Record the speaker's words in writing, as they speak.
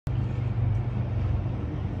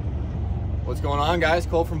What's going on, guys?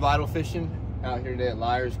 Cole from Vital Fishing out here today at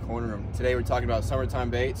Liars Corner Room. Today we're talking about summertime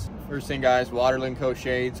baits. First thing, guys, Waterland Co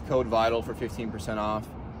shades, code VITAL for 15% off.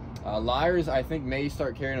 Liars, I think, may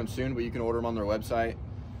start carrying them soon, but you can order them on their website.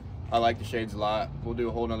 I like the shades a lot. We'll do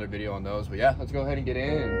a whole nother video on those, but yeah, let's go ahead and get in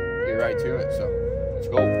and get right to it. So let's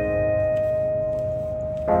go.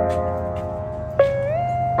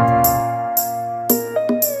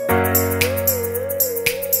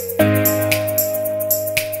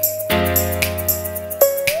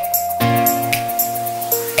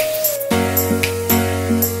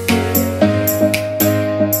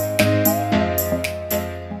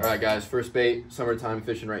 Guys, first bait, summertime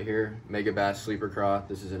fishing right here, Megabass Sleeper Craw.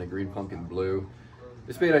 This is in a green pumpkin blue.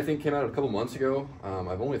 This bait I think came out a couple months ago.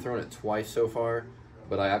 I've only thrown it twice so far,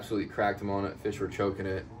 but I absolutely cracked them on it. Fish were choking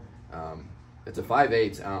it. It's a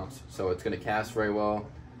 5/8 ounce, so it's going to cast very well.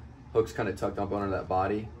 Hook's kind of tucked up under that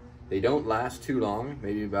body. They don't last too long,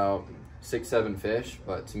 maybe about 6-7 fish,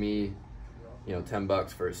 but to me, you know, 10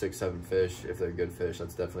 bucks for 6-7 fish, if they're good fish,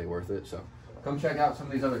 that's definitely worth it. So come check out some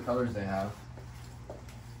of these other colors they have.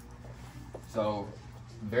 So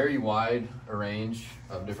very wide a range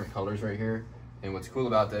of different colors right here. And what's cool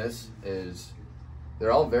about this is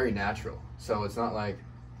they're all very natural. So it's not like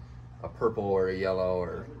a purple or a yellow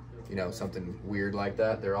or, you know, something weird like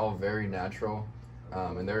that. They're all very natural.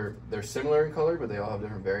 And they're similar in color, but they all have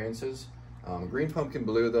different variances. Green pumpkin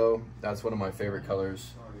blue though, that's one of my favorite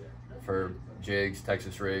colors for jigs,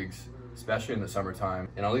 Texas rigs, especially in the summertime.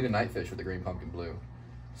 And I'll even night fish with the green pumpkin blue.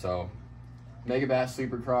 So Megabass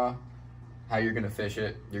Sleeper Craw. How you're gonna fish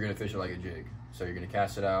it, you're gonna fish it like a jig. So you're gonna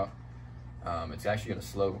cast it out. It's actually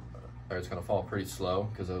it's gonna fall pretty slow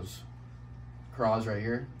because those craws right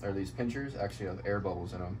here, or these pinchers, actually have air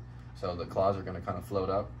bubbles in them. So the claws are gonna kind of float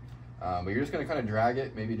up. But you're just gonna kind of drag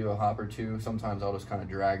it, maybe do a hop or two. Sometimes I'll just kind of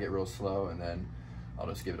drag it real slow and then I'll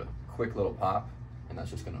just give it a quick little pop and that's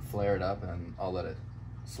just gonna flare it up and I'll let it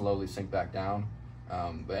slowly sink back down.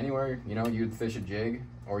 But anywhere, you know, you'd fish a jig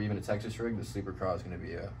or even a Texas rig, the Sleeper Craw is going to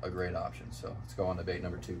be a great option. So let's go on to bait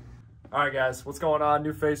number 2. All right, guys, what's going on?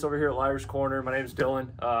 New face over here at Liars Corner. My name is Dylan.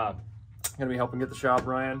 I'm going to be helping get the shop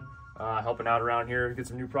running, helping out around here, get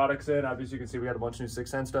some new products in. Obviously, you can see we got a bunch of new 6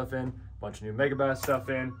 cent stuff in, a bunch of new Megabass stuff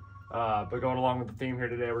in. But going along with the theme here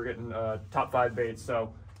today, we're getting top 5 baits.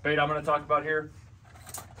 So bait I'm going to talk about here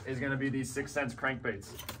is going to be these 6 cents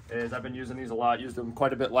crankbaits. I've been using these a lot, used them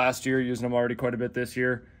quite a bit last year, using them already quite a bit this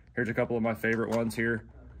year. Here's a couple of my favorite ones here.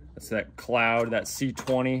 That's that Cloud, that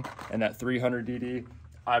C20, and that 300 DD.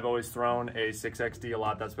 I've always thrown a 6XD a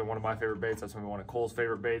lot. That's been one of my favorite baits. That's been one of Cole's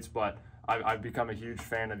favorite baits, but I've become a huge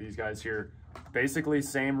fan of these guys here. Basically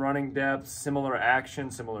same running depth, similar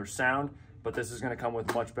action, similar sound, but this is gonna come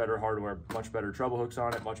with much better hardware, much better treble hooks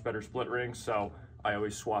on it, much better split rings, so I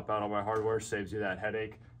always swap out all my hardware, saves you that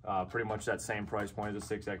headache. Pretty much that same price point as a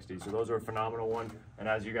 6XD. So those are a phenomenal one. And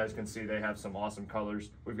as you guys can see, they have some awesome colors.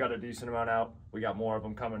 We've got a decent amount out. We got more of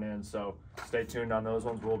them coming in. So stay tuned on those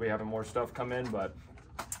ones. We'll be having more stuff come in, but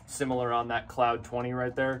similar on that Cloud 20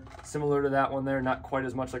 right there. Similar to that one there, not quite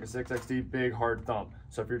as much like a 6XD, big hard thump.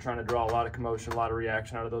 So if you're trying to draw a lot of commotion, a lot of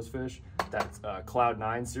reaction out of those fish, that's Cloud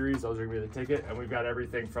 9 series. Those are gonna be the ticket. And we've got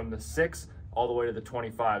everything from the 6 all the way to the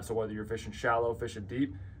 25. So whether you're fishing shallow, fishing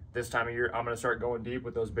deep, this time of year, I'm going to start going deep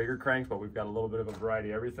with those bigger cranks, but we've got a little bit of a variety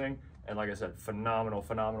of everything. And like I said, phenomenal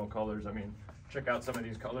colors. I mean, check out some of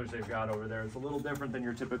these colors they've got over there. It's a little different than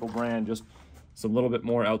your typical brand, just some little bit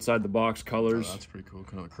more outside the box colors. Oh, that's pretty cool,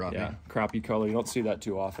 kind of a crappie. Yeah, crappie color. You don't see that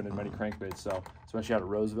too often in many crankbaits, so especially out of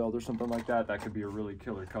Roosevelt or something like that, that could be a really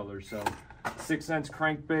killer color. So 6 cents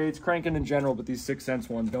crankbaits, cranking in general, but these 6 cents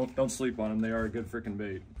ones, don't sleep on them. They are a good freaking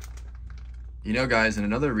bait. You know, guys, and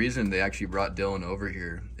another reason they actually brought Dylan over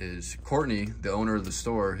here is Courtney, the owner of the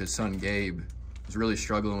store, his son Gabe, was really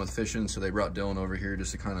struggling with fishing, so they brought Dylan over here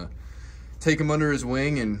just to kind of take him under his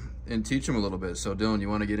wing and teach him a little bit. So Dylan, you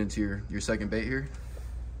want to get into your second bait here?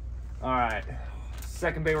 All right,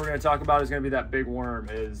 second bait we're going to talk about is going to be that big worm.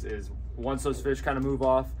 Is once those fish kind of move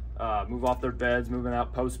off their beds, moving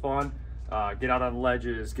out post spawn, get out on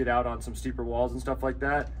ledges, get out on some steeper walls and stuff like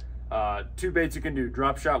that. 2 baits you can do.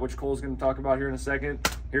 Drop shot, which Cole's going to talk about here in a second.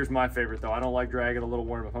 Here's my favorite though. I don't like dragging a little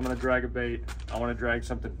worm. If I'm going to drag a bait, I want to drag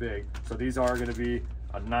something big. So these are going to be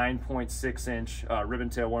a 9.6 inch ribbon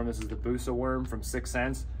tail worm. This is the Busa worm from 6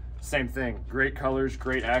 cents. Same thing, great colors,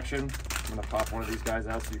 great action. I'm going to pop one of these guys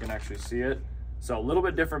out so you can actually see it. So a little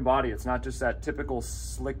bit different body. It's not just that typical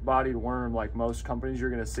slick bodied worm like most companies you're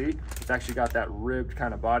going to see. It's actually got that ribbed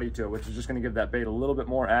kind of body to it, which is just going to give that bait a little bit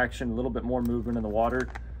more action, a little bit more movement in the water.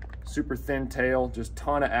 Super thin tail, just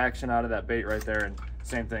ton of action out of that bait right there. And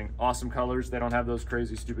same thing. Awesome colors. They don't have those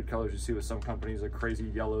crazy stupid colors you see with some companies, like crazy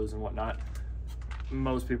yellows and whatnot.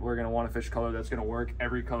 Most people are going to want a fish color that's going to work.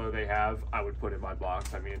 Every color they have, I would put in my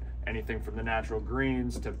box. I mean, anything from the natural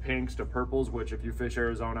greens to pinks to purples, which if you fish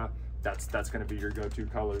Arizona, that's going to be your go-to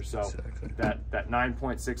color. So exactly. that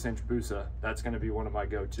 9.6 inch Busa, that's going to be one of my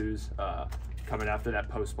go-tos coming after that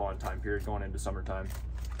post-spawn time period going into summertime.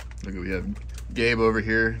 Look, we have Gabe over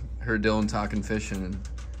here. Heard Dylan talking fishing, and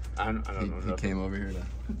I don't know. He came over here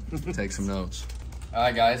to take some notes. All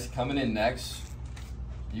right, guys, coming in next.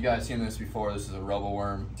 You guys seen this before. This is a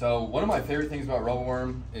Roboworm. So one of my favorite things about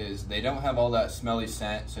Roboworm is they don't have all that smelly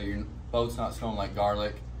scent, so your boat's not smelling like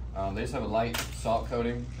garlic. They just have a light salt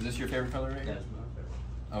coating. Is this your favorite color right here? That's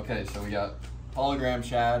my favorite. Okay, so we got hologram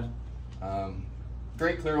shad,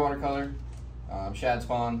 great clear water color, shad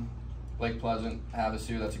spawn, Lake Pleasant,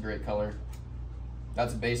 Havasu, that's a great color.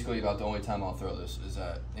 That's basically about the only time I'll throw this is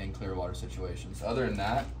in clear water situations. Other than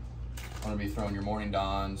that, I'm gonna be throwing your Morning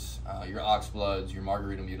Dawns, your Oxbloods, your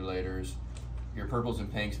Margarita Mutilators, your purples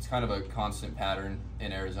and pinks. It's kind of a constant pattern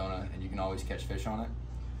in Arizona, and you can always catch fish on it.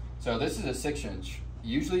 So this is a 6 inch.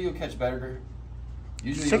 Usually you'll catch better.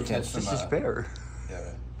 Usually you'll catch some. This is fair. Yeah.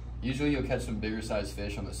 Right. Usually you'll catch some bigger sized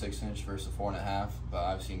fish on the 6 inch versus the 4.5. But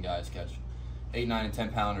I've seen guys catch 8, 9, and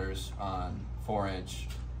 10 pounders on 4 inch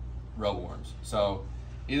Roboworms. So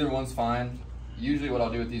either one's fine. Usually what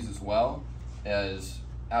I'll do with these as well is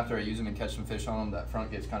after I use them and catch some fish on them, that front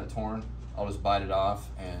gets kind of torn. I'll just bite it off,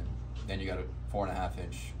 and then you got a 4.5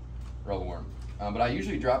 inch Roboworm. But I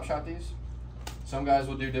usually drop shot these. Some guys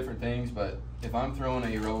will do different things, but if I'm throwing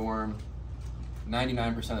a Roboworm,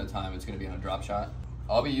 99% of the time it's going to be on a drop shot.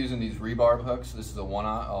 I'll be using these rebarb hooks. This is a 1/0.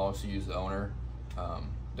 I'll also use the Owner.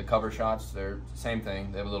 The cover shots, they're the same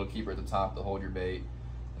thing. They have a little keeper at the top to hold your bait,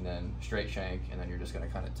 and then straight shank, and then you're just going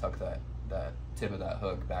to kind of tuck that tip of that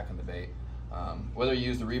hook back in the bait. Whether you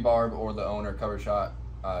use the rebarb or the Owner cover shot,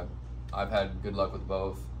 I've had good luck with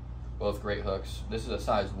both great hooks. This is a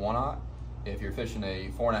size 1/0. If you're fishing a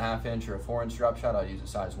 4.5 inch or a 4 inch drop shot, I'd use a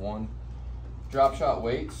size 1. Drop shot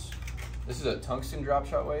weights, this is a tungsten drop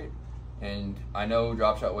shot weight, and I know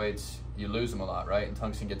drop shot weights, you lose them a lot, right? And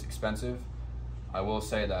tungsten gets expensive. I will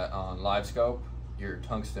say that on Live Scope, your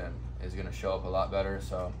tungsten is gonna show up a lot better,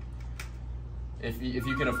 so if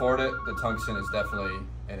you can afford it, the tungsten is definitely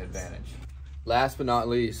an advantage. Last but not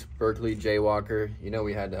least, Berkley Jaywalker. You know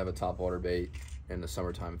we had to have a topwater bait in the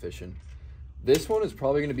summertime fishing. This one is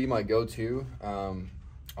probably gonna be my go-to. I'm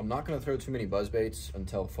not gonna throw too many buzz baits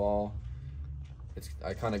until fall.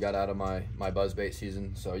 I kind of got out of my buzz bait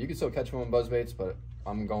season, so you can still catch them on buzz baits, but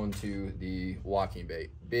I'm going to the walking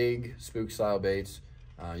bait. Big spook style baits.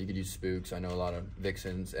 You could use spooks. I know a lot of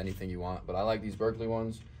Vixens, anything you want, but I like these Berkley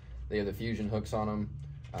ones. They have the fusion hooks on them.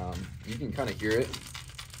 You can kind of hear it.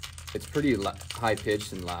 It's pretty high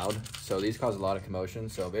pitched and loud, so these cause a lot of commotion.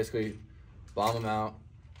 So basically bomb them out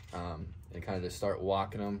and kind of just start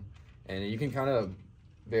walking them, and you can kind of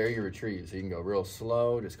vary your retrieve. So you can go real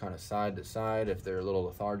slow, just kind of side to side. If they're a little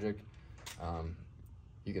lethargic,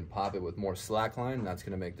 you can pop it with more slack line, and that's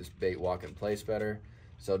going to make this bait walk in place better.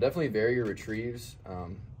 So definitely vary your retrieves.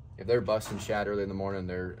 If they're busting shad early in the morning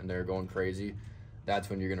and they're going crazy, that's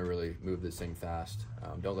when you're going to really move this thing fast.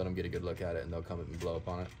 Don't let them get a good look at it, and they'll come up and blow up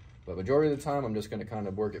on it. But majority of the time, I'm just going to kind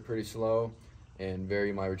of work it pretty slow and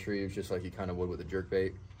vary my retrieves just like you kind of would with a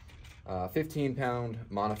jerkbait. 15-pound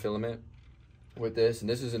monofilament with this, and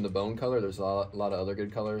this is in the bone color. There's a lot of other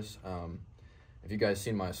good colors. If you guys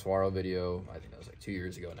seen my Swaro video, I think that was like 2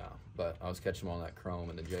 years ago now, but I was catching them on that chrome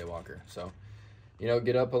and the Jaywalker. So, you know,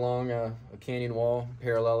 get up along a canyon wall,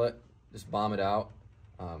 parallel it, just bomb it out.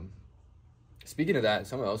 Speaking of that,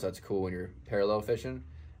 something else that's cool when you're parallel fishing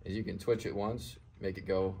is you can twitch it once, make it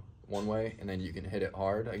go one way, and then you can hit it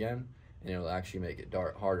hard again, and it'll actually make it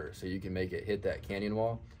dart harder. So you can make it hit that canyon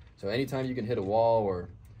wall. So anytime you can hit a wall, or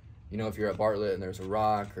you know, if you're at Bartlett and there's a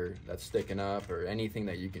rock or that's sticking up, or anything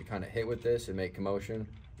that you can kind of hit with this and make commotion,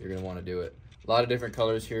 you're gonna want to do it. A lot of different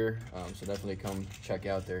colors here, so definitely come check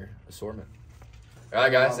out their assortment. All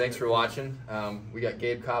right, guys, thanks for watching. We got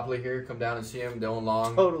Gabe Copley here. Come down and see him. Dylan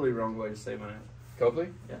Long. Totally wrong way to say my name. Copley?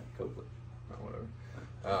 Yeah, Copley. Oh,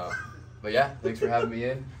 whatever. But yeah, thanks for having me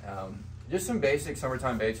in. Just some basic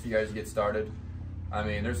summertime baits for you guys to get started. I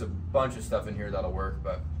mean, there's a bunch of stuff in here that'll work,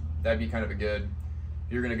 but that'd be kind of a good,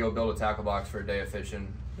 if you're gonna go build a tackle box for a day of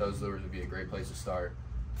fishing, those lures would be a great place to start.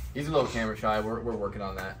 He's a little camera shy, we're working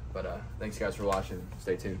on that, but thanks guys for watching.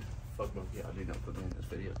 Stay tuned. Fuck no, yeah, I do not put me in this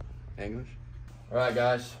video. English? All right,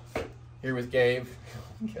 guys, here with Gabe.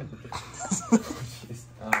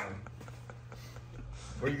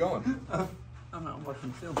 Where are you going? I'm not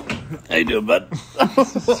watching film. How you doing, bud?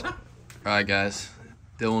 All right, guys,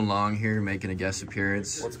 Dylan Long here making a guest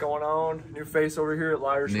appearance. What's going on? New face over here at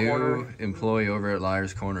Liar's New Corner. employee over at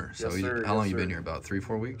Liar's Corner. So Yes, sir. how long Yes, you been sir. here? About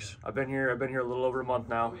 3-4 weeks? I've been here a little over a month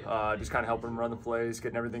now. Just kind of helping him run the place,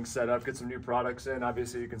 getting everything set up, get some new products in.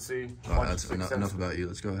 Obviously, you can see. That's enough about you.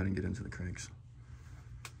 Let's go ahead and get into the cranks.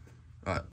 All right.